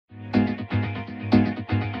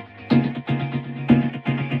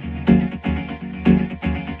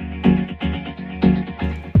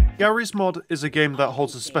Garry's Mod is a game that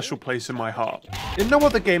holds a special place in my heart. In no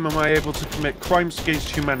other game am I able to commit crimes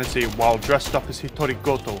against humanity while dressed up as Hitori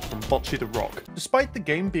Goto from Bocce the Rock. Despite the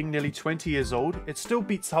game being nearly 20 years old, it still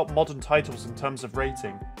beats out modern titles in terms of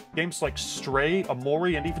rating. Games like Stray,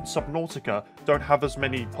 Amori, and even Subnautica don't have as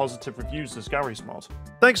many positive reviews as Garry's Mod.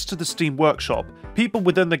 Thanks to the Steam Workshop, people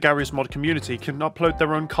within the Garry's Mod community can upload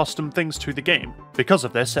their own custom things to the game. Because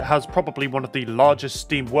of this, it has probably one of the largest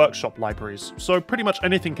Steam Workshop libraries, so pretty much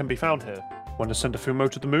anything can be found here. Want to send a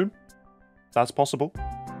Fumo to the moon? That's possible.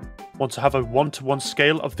 Want to have a 1-to-1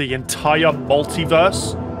 scale of the entire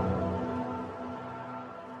multiverse?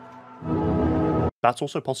 That's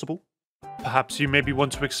also possible. Perhaps you maybe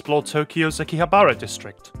want to explore Tokyo's Akihabara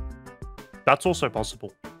district. That's also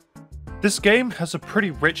possible. This game has a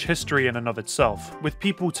pretty rich history in and of itself, with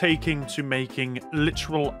people taking to making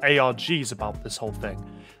literal ARGs about this whole thing.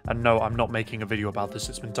 And no, I'm not making a video about this,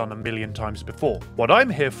 it's been done a million times before. What I'm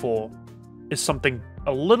here for is something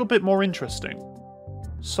a little bit more interesting.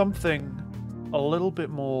 Something a little bit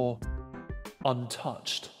more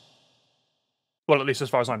untouched. Well, at least as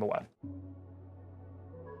far as I'm aware.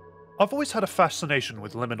 I've always had a fascination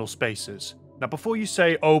with liminal spaces. Now before you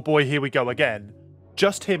say, oh boy, here we go again,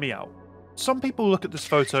 just hear me out. Some people look at this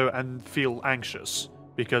photo and feel anxious,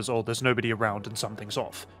 because, oh, there's nobody around and something's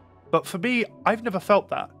off. But for me, I've never felt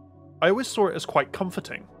that. I always saw it as quite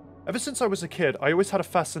comforting. Ever since I was a kid, I always had a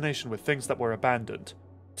fascination with things that were abandoned.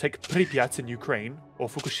 Take Pripyat in Ukraine, or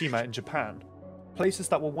Fukushima in Japan. Places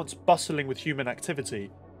that were once bustling with human activity,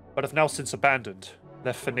 but have now since abandoned,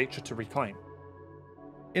 left for nature to reclaim.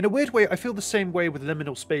 In a weird way, I feel the same way with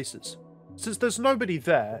liminal spaces. Since there's nobody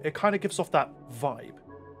there, it kind of gives off that vibe.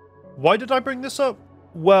 Why did I bring this up?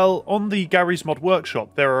 Well, on the Garry's Mod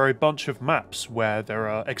Workshop, there are a bunch of maps where there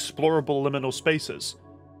are explorable liminal spaces.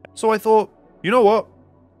 So I thought, you know what?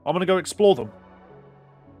 I'm gonna go explore them.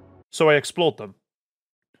 So I explored them.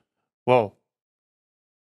 Whoa.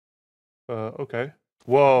 Okay.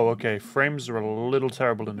 Whoa, okay. Frames are a little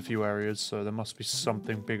terrible in a few areas, so there must be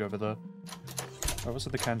something big over there. Where was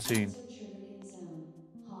it? The canteen.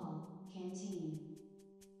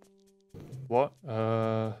 What?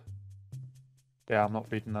 Yeah, I'm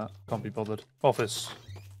not reading that. Can't be bothered. Office.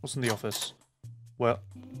 What's in the office? Well.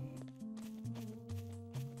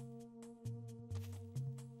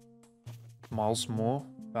 Miles more.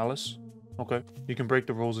 Alice. Okay. You can break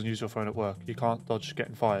the rules and use your phone at work. You can't dodge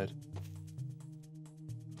getting fired.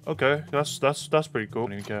 Okay, that's pretty cool. I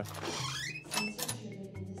don't even care.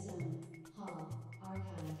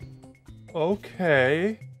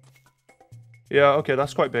 Okay. Yeah, okay,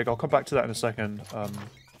 that's quite big. I'll come back to that in a second.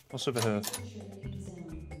 What's over here?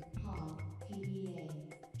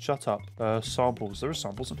 Shut up. Samples. There are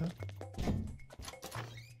samples in here.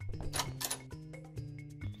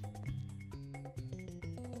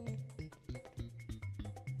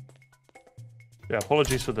 Yeah,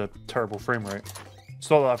 apologies for the terrible frame rate. It's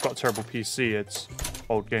not that I've got a terrible PC, it's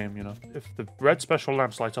old game, you know. If the red special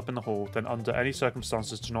lamps light up in the hall, then under any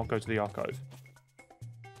circumstances do not go to the archive.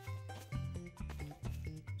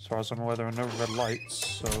 As far as I'm aware, there are no red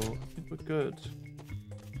lights, so I think we're good.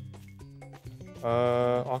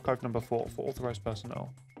 Archive number 4 for authorized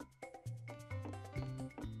personnel.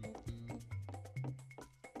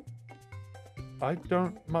 I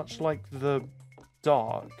don't much like the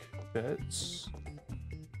dark bits.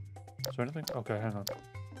 Is there anything? Okay, hang on.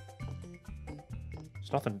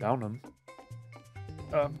 There's nothing down them.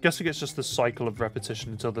 I'm guessing it's just the cycle of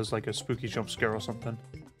repetition until there's like a spooky jump scare or something.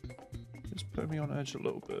 It's putting me on edge a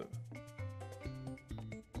little bit.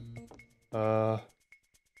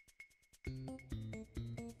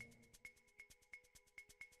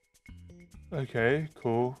 Okay,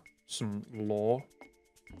 cool. Some lore.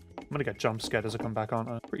 I'm gonna get jump scared as I come back, aren't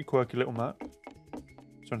I? Pretty quirky little map.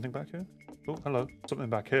 Is there anything back here? Oh, hello. Something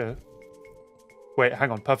back here. Wait,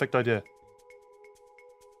 hang on. Perfect idea.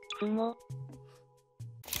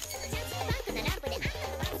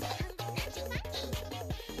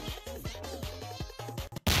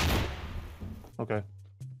 Okay.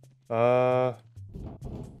 Oh.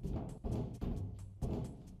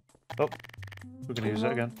 We're gonna use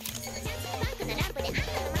it again.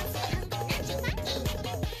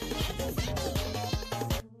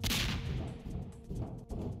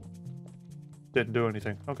 Didn't do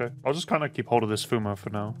anything. Okay. I'll just kind of keep hold of this Fumo for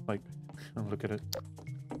now. Like, look at it.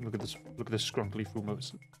 Look at this scrunkly Fumo.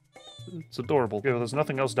 It's adorable. Yeah, there's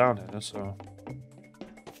nothing else down here, so...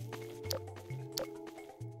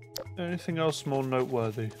 Anything else more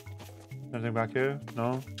noteworthy? Anything back here?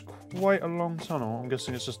 No? It's quite a long tunnel. I'm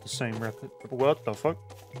guessing it's just the same What the fuck?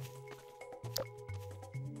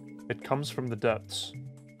 It comes from the depths.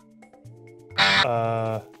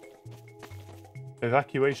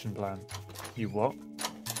 Evacuation plan. You what?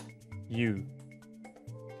 You.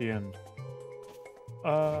 The end.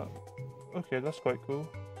 Okay, that's quite cool.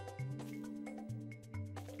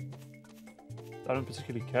 I don't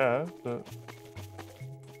particularly care, but...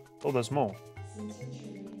 Oh, there's more.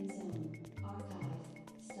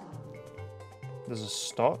 There's a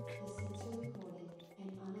stock.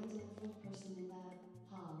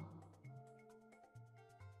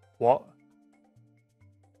 What?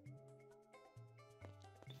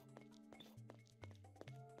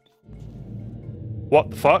 What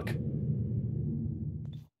the fuck?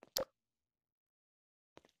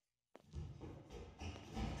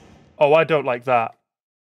 Oh, I don't like that.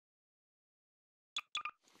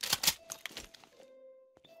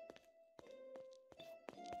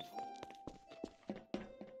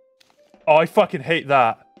 Oh, I fucking hate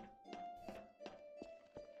that.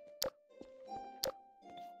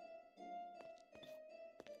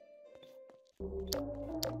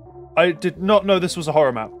 I did not know this was a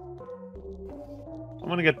horror map. I'm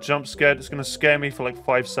gonna get jump scared. It's gonna scare me for like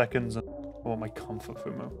 5 seconds. And I want my comfort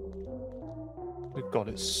food now. Good God,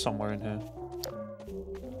 it's somewhere in here.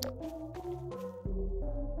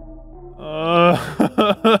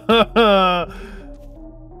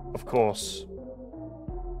 Of course.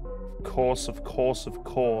 Of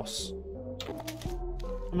course.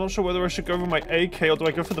 I'm not sure whether I should go for my AK or do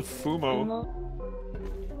I go for the Fumo?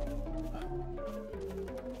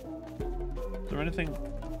 Is there anything?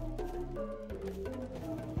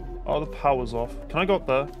 Oh, the power's off. Can I go up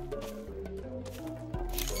there?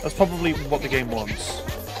 That's probably what the game wants.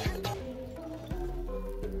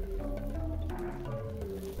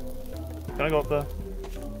 Can I go up there?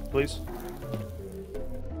 Please?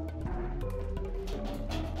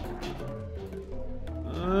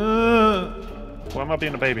 Why am I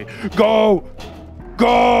being a baby? Go!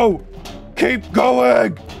 Go! Keep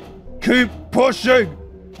going! Keep pushing!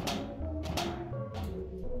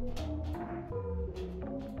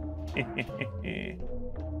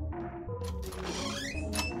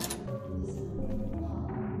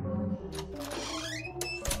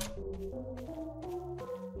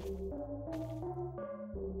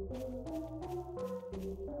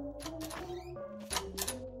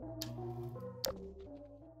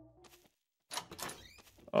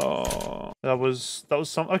 Oh, that was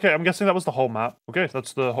some. Okay, I'm guessing that was the whole map. Okay,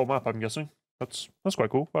 that's the whole map. I'm guessing that's quite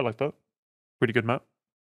cool. I like that. Pretty good map.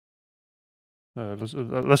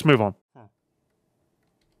 Let's move on. Huh.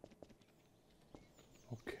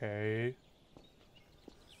 Okay.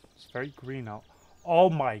 It's very green out. Oh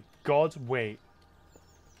my God! Wait.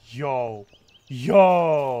 Yo.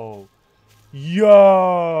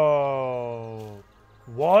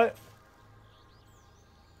 What?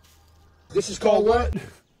 This is called what?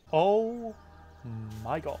 Oh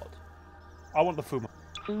my God. I want the Fumo.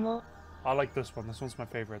 Gmod. I like this one. This one's my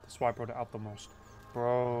favorite. That's why I brought it out the most.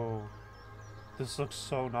 Bro. This looks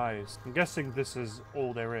so nice. I'm guessing this is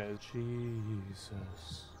all there is.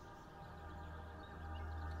 Jesus.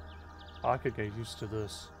 I could get used to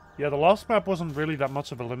this. Yeah, the last map wasn't really that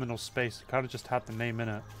much of a liminal space. It kind of just had the name in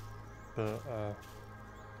it. But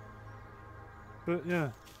yeah.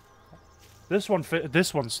 This one's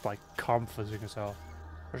like comforting as hell.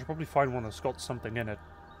 I should probably find one that's got something in it.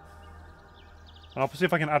 And I'll see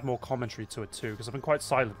if I can add more commentary to it too, because I've been quite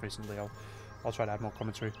silent recently. I'll try to add more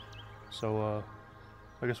commentary. So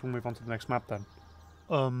I guess we'll move on to the next map then.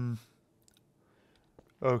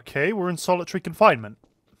 Okay, we're in solitary confinement.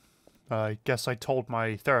 I guess I told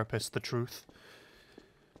my therapist the truth.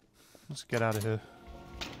 Let's get out of here.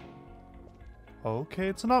 Okay,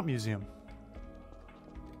 it's an art museum.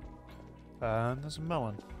 And there's a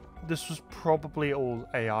melon. This was probably all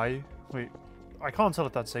AI. Wait, I can't tell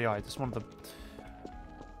if that's AI. That's one of the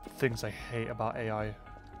things I hate about AI.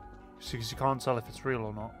 Because you can't tell if it's real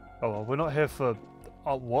or not. Oh well, we're not here for...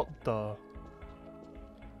 what the...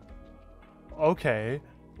 Okay.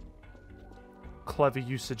 Clever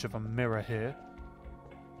usage of a mirror here.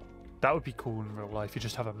 That would be cool in real life. You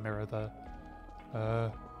just have a mirror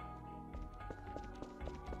there.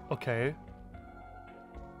 Okay.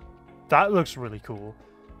 That looks really cool.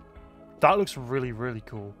 That looks really, really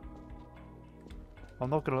cool.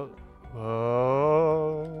 I'm not gonna...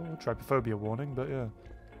 trypophobia warning, but yeah.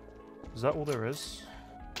 Is that all there is?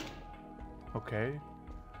 Okay.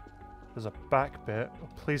 There's a back bit.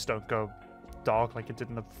 Please don't go dark like it did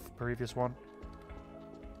in the previous one.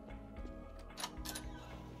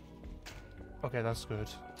 Okay, that's good.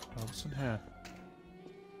 What's in here?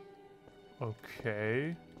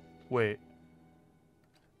 Okay. Wait.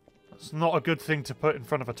 That's not a good thing to put in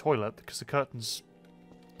front of a toilet, because the curtains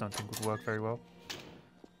don't think would work very well.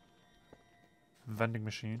 Vending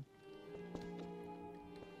machine.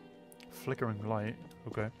 flickering light.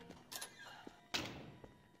 Okay.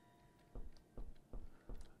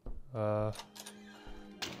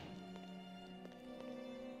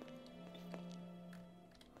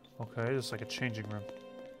 Okay, it's like a changing room.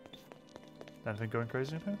 Anything going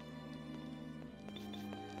crazy in here?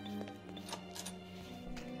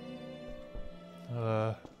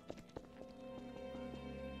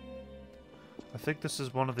 I think this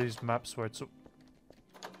is one of these maps where it's...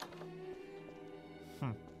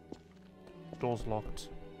 Door's locked.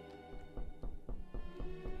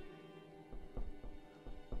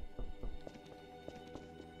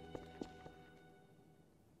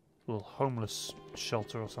 A little homeless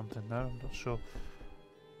shelter or something there, I'm not sure.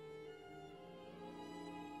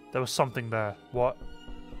 There was something there. What?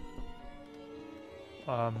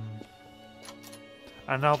 And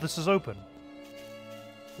now this is open.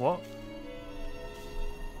 What?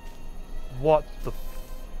 What the...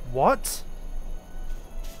 What?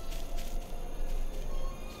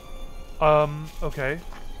 Okay.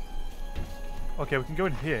 Okay, we can go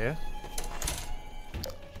in here.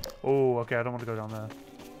 Oh, okay, I don't want to go down there.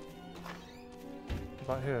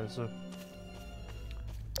 What about here? So...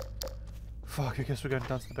 Fuck, I guess we're going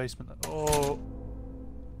down to the basement then. Oh.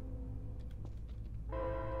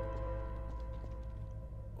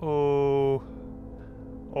 Oh.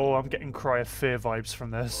 Oh, I'm getting Cry of Fear vibes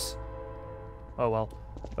from this. Oh well.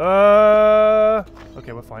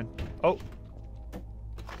 Okay, we're fine. Oh.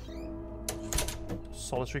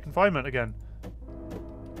 Solitary confinement again.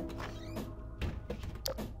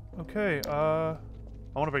 Okay, I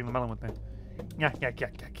want to bring the melon with me. Yeah.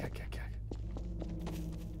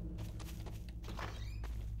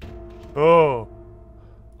 Oh.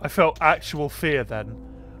 I felt actual fear then.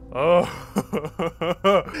 Oh.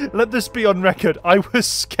 Let this be on record. I was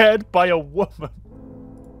scared by a woman.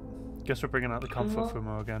 Guess we're bringing out the comfort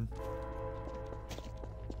fumo again.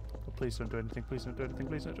 Oh, please don't do anything. Please don't do anything.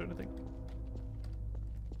 Please don't do anything.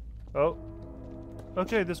 Oh.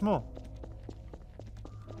 Okay, there's more.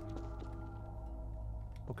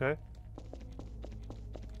 Okay.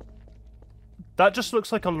 That just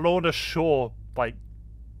looks like a Lorna Shore, like,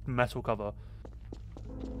 metal cover.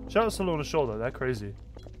 Shout out to Lorna Shore though, they're crazy.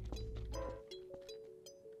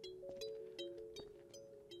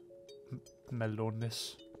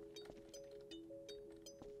 Melonis.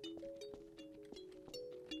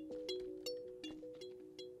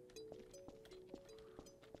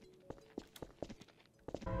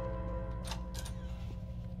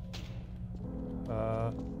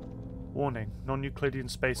 Warning, non-Euclidean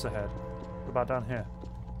space ahead. What about down here?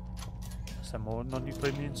 Is there more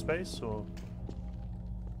non-Euclidean space, or...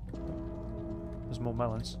 There's more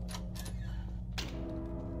melons.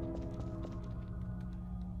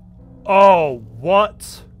 Oh,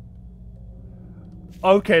 what?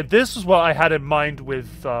 Okay, this is what I had in mind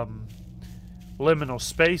with, liminal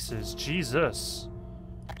spaces. Jesus.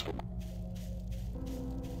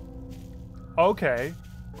 Okay.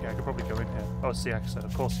 Yeah, I could probably go in here. Oh, it's the exit.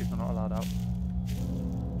 Of course, you're not allowed out.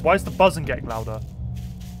 Why is the buzzing getting louder?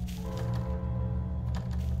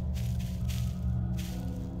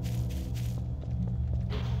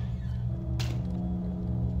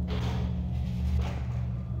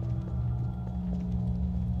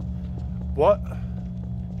 What?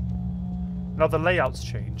 Now the layout's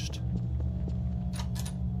changed.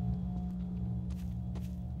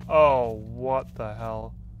 Oh, what the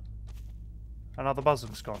hell? And now the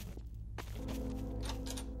buzzing's gone.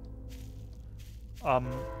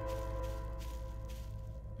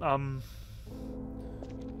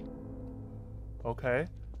 Okay.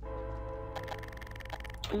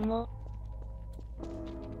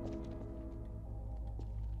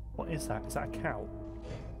 What is that? Is that a cow?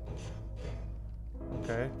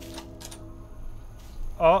 Okay.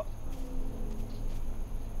 Oh.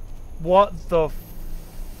 What the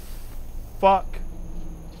fuck?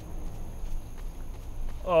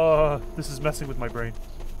 This is messing with my brain.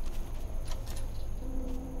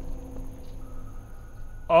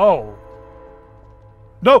 Oh.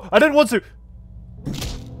 No, I didn't want to.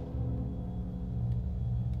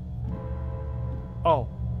 Oh,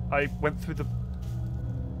 I went through the...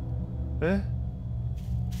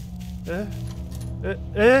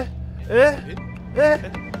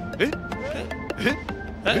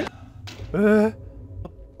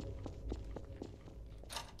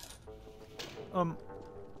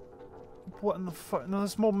 What in the fuck? No,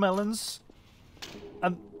 there's more melons.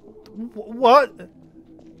 And... What?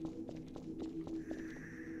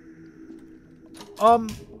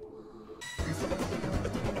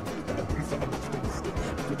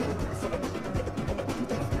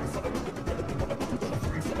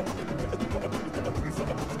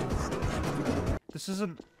 This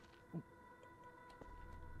isn't...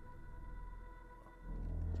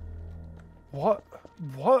 What?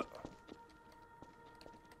 What?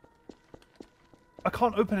 I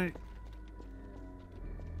can't open it.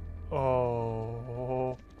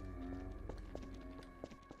 Oh.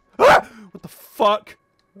 Ah! What the fuck?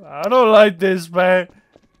 I don't like this, man.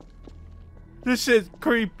 This shit's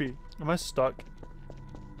creepy. Am I stuck?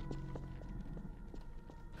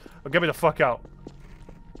 Oh, get me the fuck out.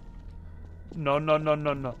 No, no, no,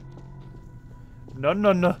 no, no. No,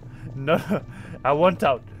 no, no. No. I want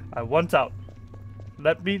out. I want out.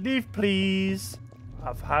 Let me leave, please.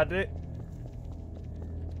 I've had it.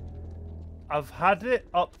 I've had it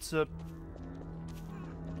up to...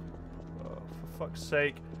 Oh, for fuck's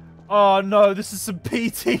sake. Oh, no. This is some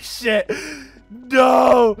PT shit.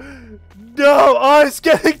 No. No. Oh, it's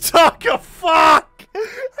getting darker. Fuck.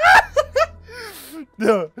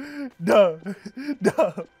 No. No.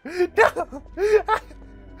 No. No.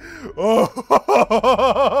 Oh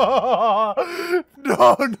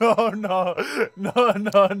no no no no no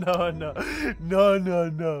no no no no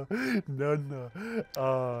no no no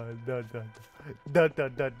oh no no no no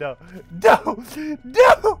no no no no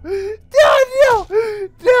no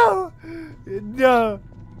no no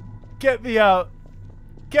get me out,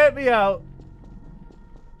 get me out.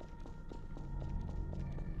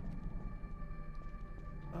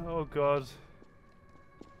 Oh god.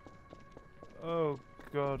 Oh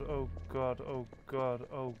god, oh god, oh god,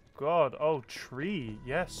 oh god. Oh, tree.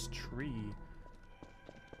 Yes, tree.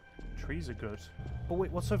 Trees are good. Oh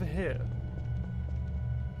wait, what's over here?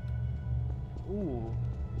 Ooh.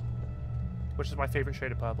 Which is my favorite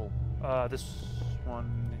shade of purple? This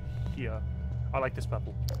one here. I like this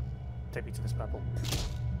purple. Take me to this purple.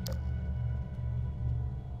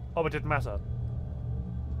 Oh, it didn't matter.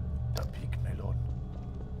 The pig melon.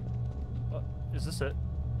 Is this it?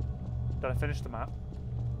 Did I finish the map?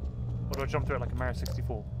 Or do I jump through it like a Mario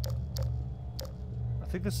 64? I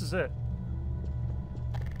think this is it.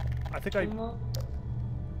 I think I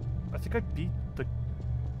beat the...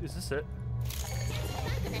 Is this it?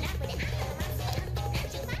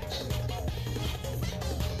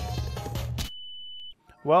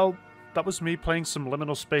 Well, that was me playing some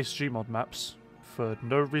Liminal Space Gmod maps for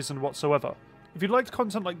no reason whatsoever. If you liked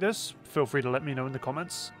content like this, feel free to let me know in the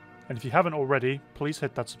comments. And if you haven't already, please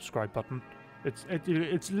hit that subscribe button.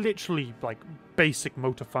 It's literally like basic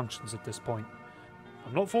motor functions at this point.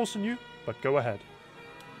 I'm not forcing you, but go ahead.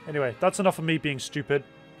 Anyway, that's enough of me being stupid.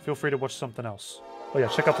 Feel free to watch something else. Oh yeah,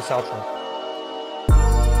 check out this outro.